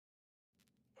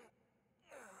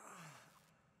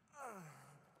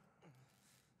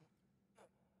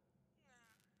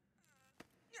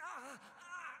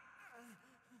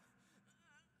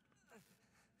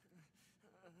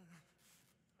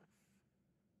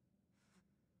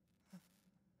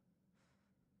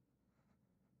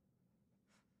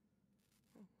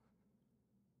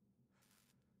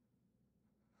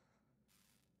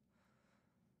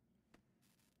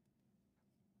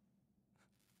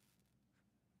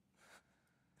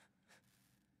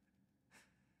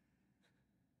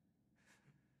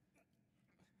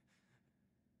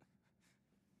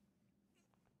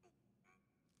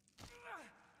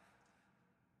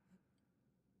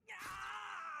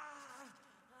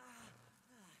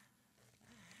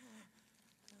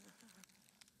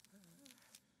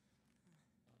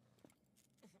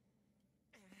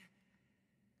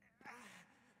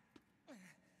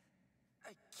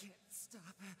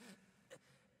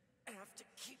I have to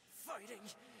keep fighting.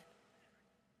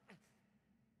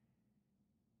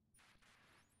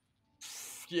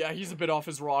 Yeah, he's a bit off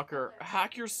his rocker.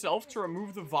 Hack yourself to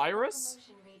remove the virus?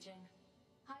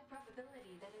 High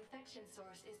probability that infection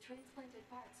source is transplanted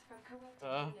parts from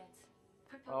corrupted units.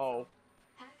 Proposal. Oh.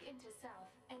 Hack into self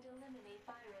and eliminate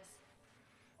virus.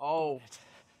 Oh.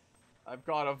 I've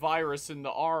got a virus in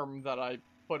the arm that I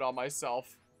put on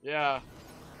myself. Yeah.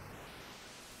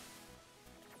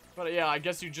 But yeah, I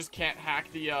guess you just can't hack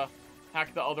the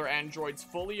other androids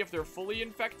fully if they're fully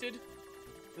infected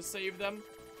to save them.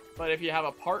 But if you have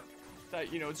a part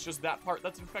that, you know, it's just that part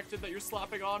that's infected that you're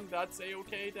slapping on, that's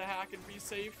a-okay to hack and be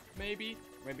safe, maybe.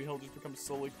 Maybe he'll just become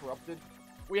slowly corrupted.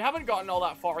 We haven't gotten all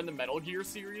that far in the Metal Gear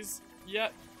series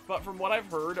yet, but from what I've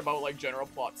heard about, like, general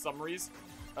plot summaries,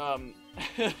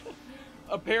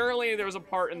 apparently there's a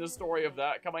part in the story of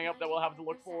that coming up that we'll have to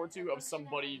look forward to, of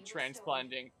somebody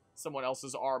transplanting someone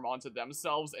else's arm onto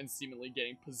themselves and seemingly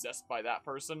getting possessed by that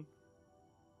person.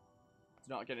 To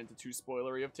not get into too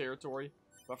spoilery of territory.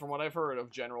 But from what I've heard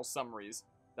of general summaries,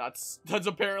 that's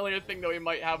apparently a thing that we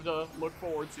might have to look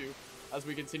forward to as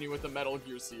we continue with the Metal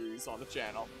Gear series on the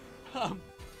channel. So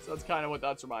that's kind of what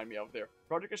that's reminding me of there.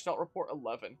 Project Gestalt Report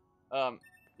 11.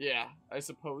 Yeah, I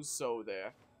suppose so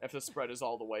there. If the spread is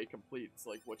all the way complete, it's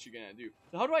like, what you gonna do?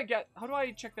 So how do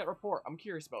I check that report? I'm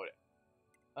curious about it.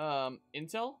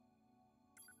 Intel?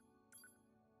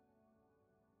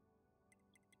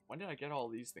 When did I get all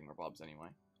these thingamabobs anyway?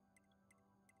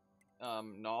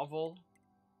 Novel.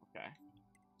 Okay.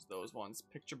 It's those ones.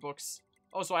 Picture books.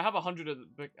 Oh, so I have 100%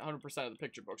 of the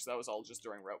picture books. That was all just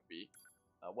during Route B.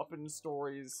 Weapon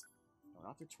stories. No,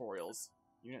 not tutorials.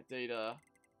 Unit data.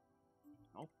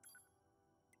 Nope.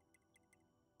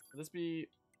 Would this be...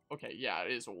 Okay, yeah,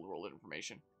 it is old world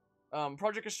information.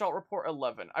 Project Gestalt Report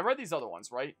 11. I read these other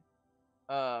ones, right?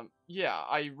 Yeah,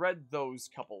 I read those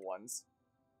couple ones.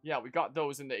 Yeah, we got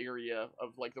those in the area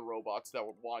of, like, the robots that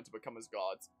wanted to become as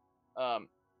gods.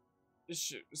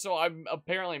 So I'm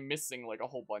apparently missing, like, a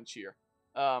whole bunch here.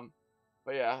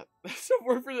 But yeah. So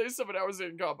work for this 7 hours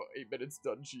in combo. 8 minutes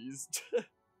done, cheese.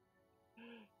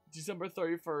 December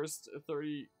 31st,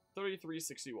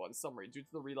 3361. Summary. Due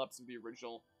to the relapse of the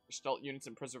original Gestalt units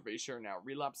in preservation are now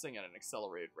relapsing at an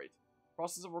accelerated rate.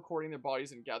 Process of recording their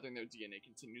bodies and gathering their DNA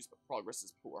continues, but progress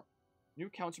is poor. New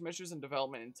countermeasures and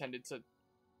development intended to...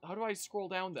 How do I scroll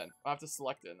down then? I have to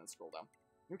select it and then scroll down.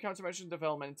 New countermeasures and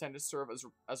development intended to serve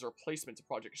as a replacement to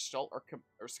Project Gestalt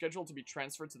are scheduled to be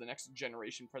transferred to the next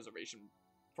generation preservation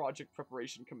project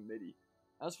preparation committee.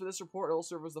 As for this report, it will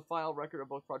serve as the file record of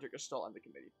both Project Gestalt and the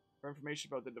committee. For information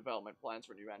about the development plans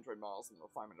for new Android models and the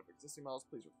refinement of existing models,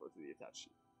 please refer to the attached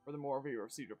sheet. Furthermore, we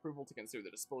received approval to consider the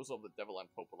disposal of the Devil and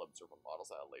Popol observer models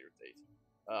at a later date.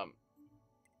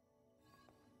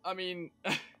 I mean...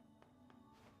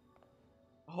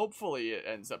 Hopefully it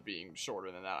ends up being shorter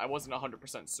than that. I wasn't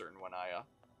 100% certain when I,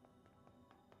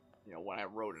 you know, when I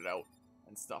wrote it out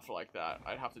and stuff like that.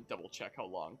 I'd have to double check how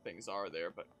long things are there,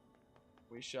 but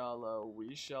we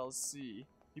shall see.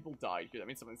 People died here. That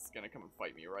means someone's gonna come and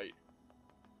fight me, right?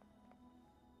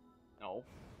 No.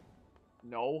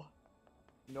 No.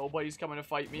 Nobody's coming to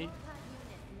fight me.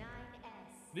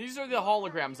 These are the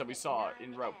holograms that we saw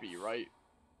in Route B, right?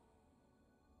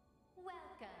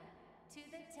 Welcome to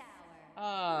the tower.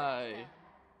 Hi.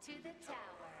 To the tower.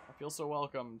 I feel so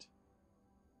welcomed.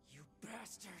 You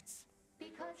bastards.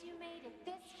 Because you made it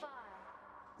this far,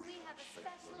 we have a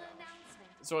special announcement.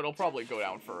 So it'll probably go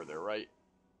down further, right?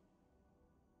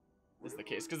 Is the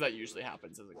case, because that usually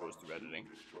happens as it goes through editing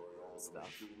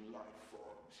stuff.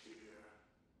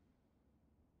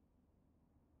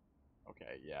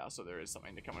 Okay, yeah, so there is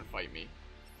something to come and fight me.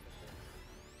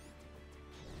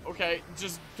 Okay,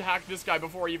 just hack this guy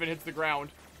before he even hits the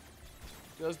ground.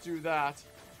 Just do that.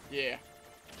 Yeah.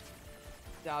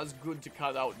 That was good to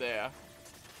cut out there.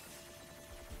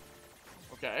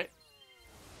 Okay.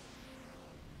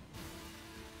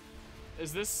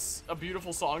 Is this a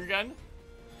beautiful song again?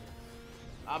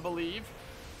 I believe.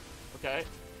 Okay.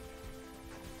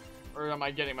 Or am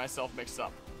I getting myself mixed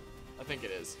up? I think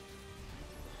it is.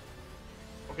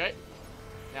 Okay.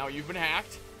 Now you've been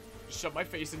hacked. Just shove my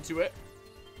face into it.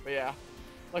 But yeah.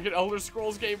 Like an Elder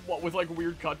Scrolls game, what, with like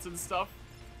weird cuts and stuff?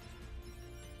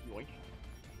 Yoink.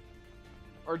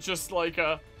 Or just like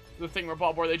the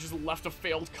thingamabob where they just left a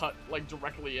failed cut like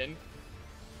directly in.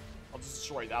 I'll just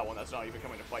destroy that one. That's not even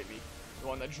coming to fight me. The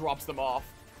one that drops them off.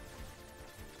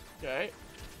 Okay.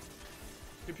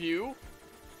 Pew.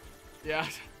 Yeah,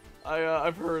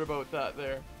 I've heard about that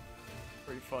there.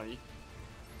 Pretty funny.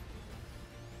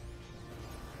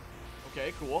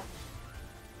 Okay, cool.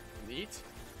 Neat.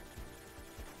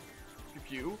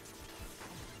 Pew.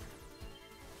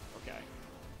 Okay.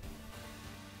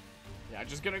 Yeah,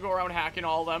 just gonna go around hacking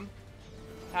all them.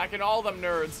 Hacking all them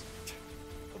nerds.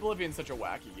 Oblivion's such a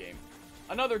wacky game.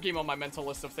 Another game on my mental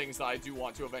list of things that I do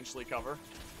want to eventually cover.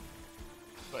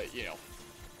 But, you know.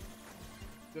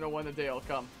 Don't know when the day will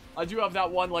come. I do have that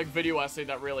one, like, video essay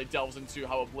that really delves into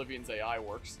how Oblivion's AI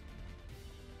works.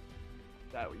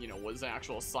 That, you know, was an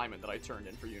actual assignment that I turned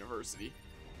in for university.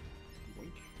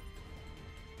 Wink.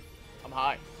 I'm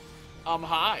high. I'm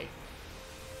high.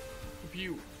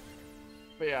 Pew.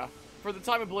 But yeah, for the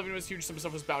time Oblivion was huge, some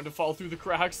stuff was bound to fall through the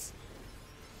cracks.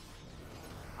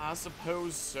 I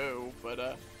suppose so,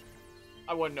 but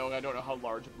I wouldn't know. I don't know how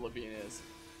large Oblivion is.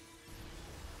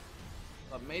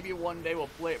 But maybe one day we'll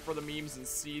play it for the memes and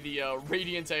see the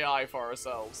Radiant AI for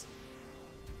ourselves.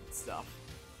 Stuff.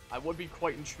 I would be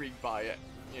quite intrigued by it.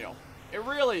 You know, it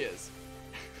really is.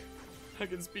 I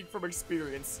can speak from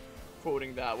experience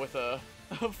quoting that with a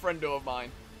friendo of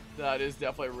mine. That is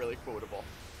definitely really quotable.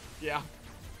 Yeah.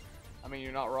 I mean,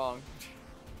 you're not wrong.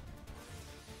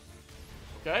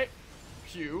 Okay.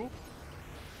 Pew.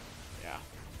 Yeah.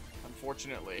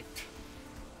 Unfortunately.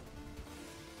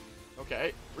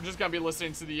 Okay. We're just gonna be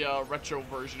listening to the retro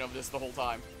version of this the whole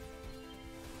time.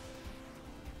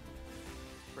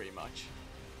 Pretty much.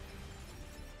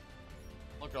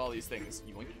 Look at all these things.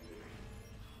 Yoink.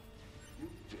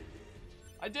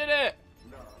 I did it!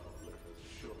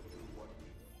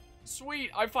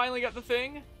 Sweet, I finally got the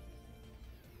thing.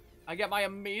 I get my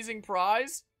amazing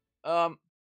prize. But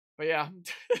yeah.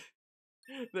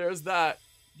 There's that.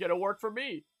 Gonna work for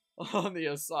me. On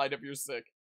the side if you're sick.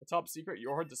 A top secret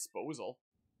YoRHa disposal.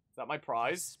 Is that my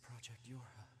prize? Project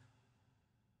YoRHa.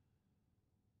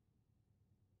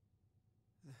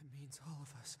 That means all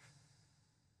of us.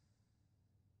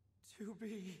 To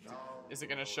be. Is it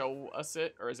gonna show us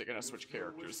it, or is it gonna switch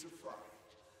characters?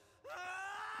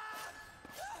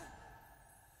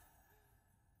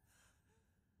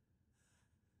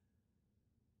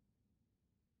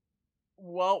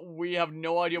 Well, we have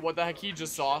no idea what the heck he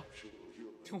just saw.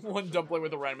 One dumpling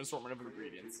with a random assortment of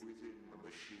ingredients.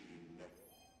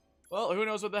 Well, who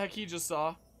knows what the heck he just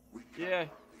saw. Yeah,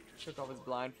 took off his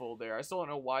blindfold there. I still don't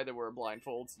know why there were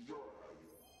blindfolds.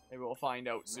 Maybe we'll find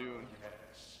out soon.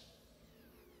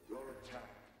 Your attack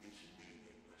is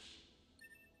meaningless.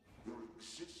 Your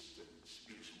existence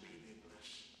is meaningless.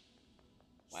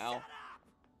 Wow.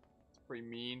 It's pretty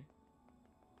mean.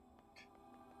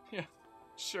 Yeah,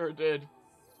 sure did.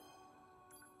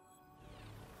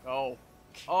 Oh.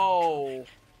 Oh.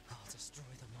 I'll destroy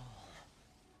them all.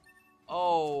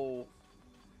 Oh.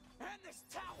 And this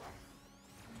tower.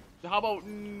 How about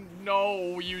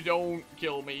no, you don't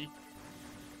kill me.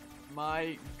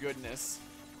 My goodness.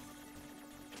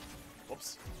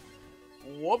 Whoops.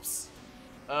 Whoops.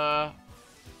 Well,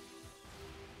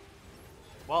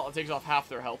 it takes off half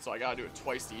their health, so I gotta do it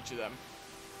twice to each of them.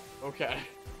 Okay.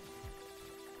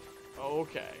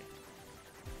 Okay.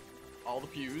 All the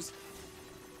pews.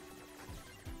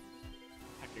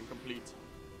 Hacking complete.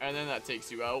 And then that takes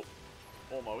you out.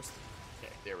 Almost.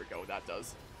 Okay, there we go. That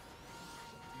does.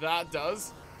 That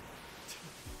does.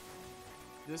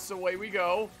 This away we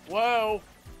go. Whoa.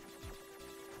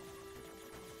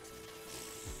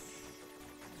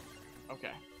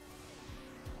 Okay.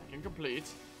 Hacking complete.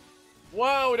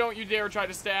 Whoa, don't you dare try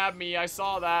to stab me. I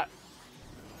saw that.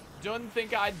 Don't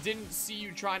think I didn't see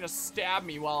you trying to stab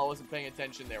me while I wasn't paying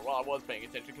attention there. Well, I was paying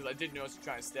attention because I did notice you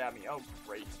trying to stab me. Oh,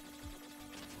 great.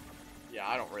 Yeah,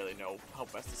 I don't really know how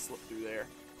best to slip through there.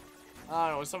 I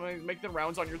don't know, someone make the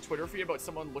rounds on your Twitter feed about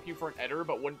someone looking for an editor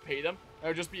but wouldn't pay them. It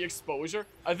would just be exposure.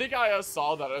 I think I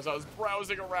saw that as I was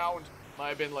browsing around. Might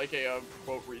have been like a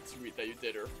quote retweet that you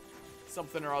did or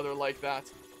something or other like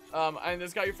that. And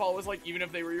this guy you follow is like, even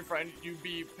if they were your friend, you'd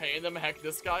be paying them. Heck,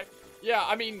 this guy. Yeah,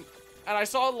 I mean, and I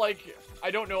saw like,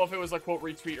 I don't know if it was a quote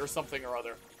retweet or something or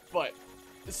other, but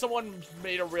someone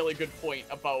made a really good point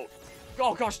about,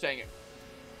 oh gosh dang it.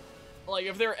 Like,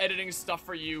 if they're editing stuff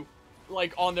for you,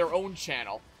 like, on their own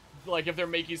channel, like, if they're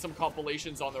making some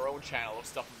compilations on their own channel of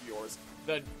stuff of yours,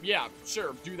 then, yeah,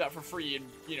 sure, do that for free and,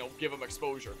 you know, give them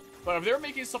exposure. But if they're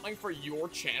making something for your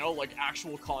channel, like,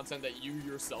 actual content that you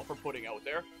yourself are putting out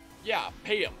there, yeah,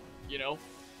 pay them, you know?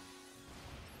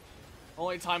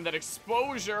 Only time that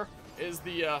exposure is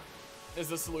the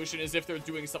solution is if they're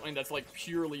doing something that's, like,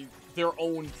 purely their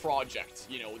own project,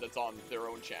 you know, that's on their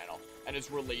own channel, and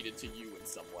is related to you in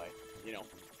some way, you know?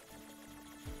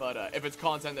 But if it's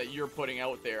content that you're putting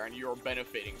out there and you're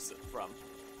benefiting from,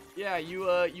 yeah,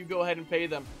 you go ahead and pay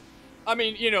them. I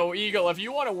mean, you know, Eagle, if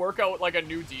you want to work out like a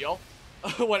new deal,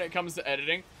 when it comes to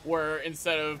editing, where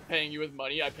instead of paying you with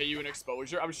money, I pay you in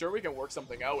exposure. I'm sure we can work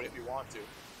something out if you want to.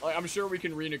 Like, I'm sure we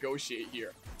can renegotiate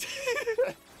here.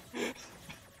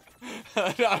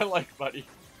 I like buddy.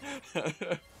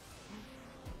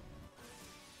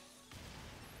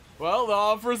 Well, the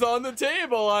offer's on the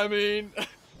table, I mean.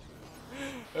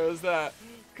 There's that.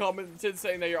 Commented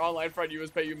saying that your online friend US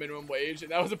pay you minimum wage,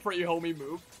 and that was a pretty homie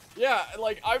move. Yeah,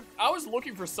 like, I was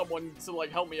looking for someone to,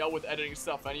 like, help me out with editing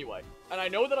stuff anyway. And I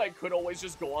know that I could always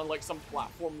just go on, like, some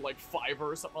platform like Fiverr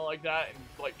or something like that and,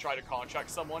 like, try to contract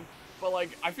someone. But, like,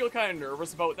 I feel kind of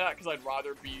nervous about that because I'd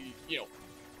rather be, you know,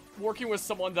 working with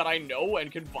someone that I know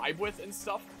and can vibe with and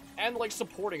stuff, and, like,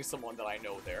 supporting someone that I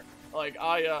know there. Like,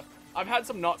 I've had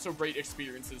some not-so-great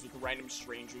experiences with random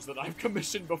strangers that I've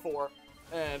commissioned before,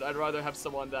 and I'd rather have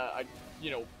someone that I,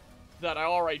 you know, that I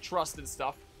already trust and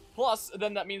stuff. Plus,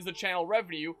 then that means the channel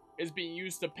revenue is being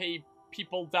used to pay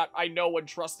people that I know and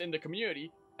trust in the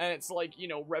community, and it's like, you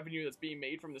know, revenue that's being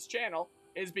made from this channel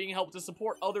is being helped to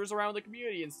support others around the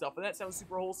community and stuff, and that sounds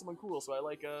super wholesome and cool, so I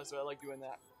like doing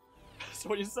that. So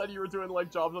when you said you were doing,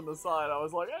 like, jobs on the side, I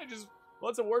was like, hey, just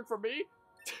want some work for me?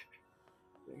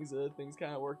 Things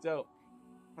kind of worked out.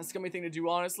 That's a scummy thing to do,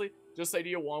 honestly. Just say, do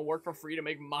you want to work for free to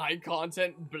make my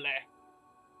content? Bleh.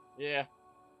 Yeah.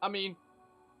 I mean,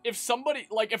 if somebody,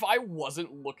 like, if I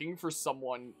wasn't looking for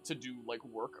someone to do, like,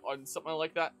 work on something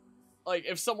like that, like,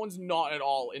 if someone's not at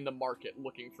all in the market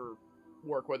looking for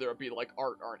work, whether it be, like,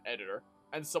 art or an editor,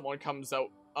 and someone comes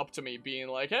up to me being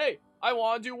like, hey, I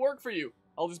want to do work for you,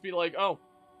 I'll just be like, oh,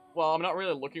 well, I'm not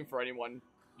really looking for anyone,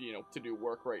 you know, to do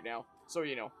work right now, so,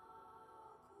 you know,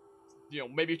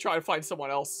 maybe try to find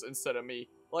someone else instead of me.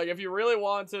 Like, if you really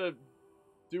want to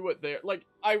do it there, like,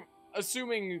 I'm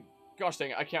assuming, gosh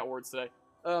dang it, I can't words today.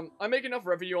 I make enough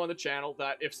revenue on the channel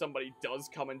that if somebody does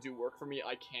come and do work for me,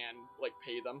 I can, like,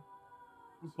 pay them.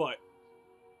 But,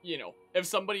 you know, if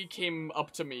somebody came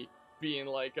up to me being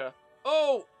like,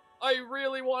 oh, I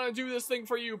really want to do this thing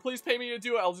for you, please pay me to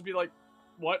do it, I'll just be like,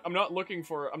 what? I'm not looking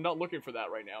for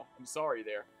that right now. I'm sorry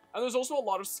there. And there's also a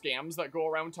lot of scams that go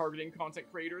around targeting content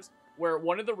creators, where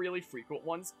one of the really frequent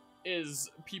ones is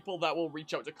people that will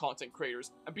reach out to content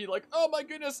creators and be like, oh my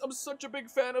goodness, I'm such a big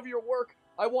fan of your work.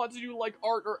 I want to do, like,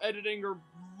 art or editing or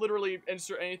literally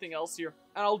insert anything else here,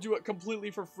 and I'll do it completely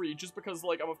for free just because,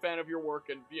 like, I'm a fan of your work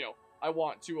and, you know, I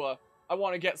want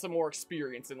to get some more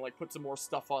experience and, like, put some more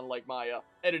stuff on, like, my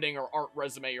editing or art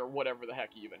resume or whatever the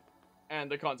heck even.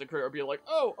 And the content creator will be like,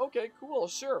 oh, okay, cool,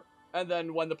 sure. And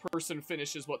then when the person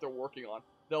finishes what they're working on,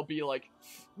 they'll be like,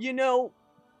 you know,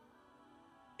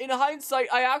 in hindsight,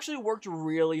 I actually worked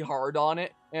really hard on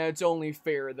it, and it's only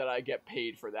fair that I get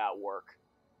paid for that work,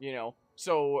 you know?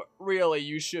 So, really,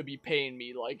 you should be paying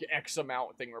me, like, X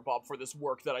amount thingamabob for this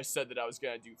work that I said that I was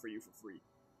gonna do for you for free.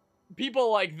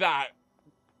 People like that,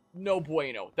 no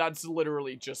bueno. That's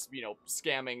literally just, you know,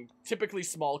 scamming typically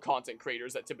small content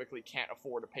creators that typically can't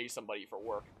afford to pay somebody for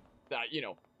work. That, you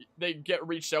know, they get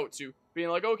reached out to, being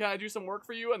like, oh, can I do some work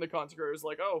for you? And the content creator's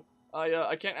like, oh,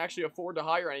 I can't actually afford to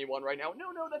hire anyone right now.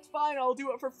 No, that's fine, I'll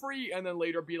do it for free. And then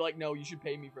later be like, no, you should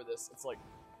pay me for this. It's like,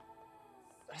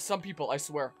 some people, I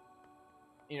swear.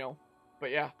 You know,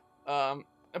 but yeah,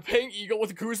 paying Eagle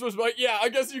with Goose but yeah, I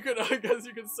guess you could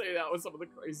say that with some of the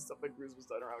crazy stuff that Goose was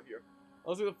done around here.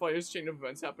 Also, the funniest chain of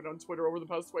events happened on Twitter over the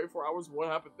past 24 hours. What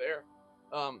happened there?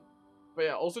 But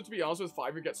yeah, also, to be honest, with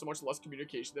Fiverr, you get so much less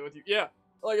communication than with you. Yeah,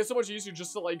 like, it's so much easier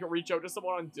just to, like, reach out to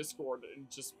someone on Discord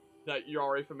and just, that you're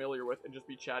already familiar with, and just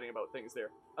be chatting about things there.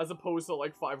 As opposed to,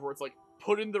 like, Fiverr, where it's like,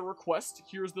 put in the request,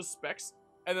 here's the specs,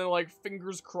 and then, like,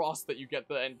 fingers crossed that you get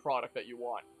the end product that you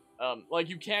want. Like,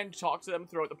 you can talk to them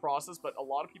throughout the process, but a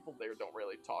lot of people there don't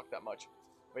really talk that much.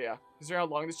 But yeah, considering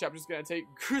how long this chapter's gonna take,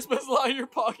 Christmas lie in your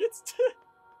pockets.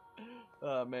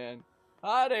 Oh, man.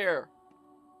 Hi there.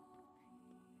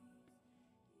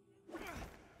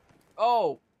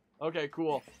 Oh, okay,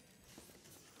 cool.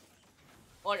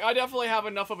 Like, I definitely have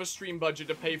enough of a stream budget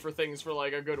to pay for things for,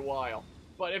 like, a good while.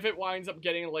 But if it winds up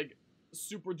getting, like,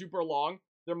 super duper long,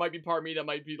 there might be part of me that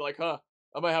might be like, huh,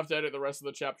 I might have to edit the rest of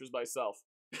the chapters myself.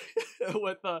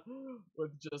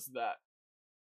 with just that.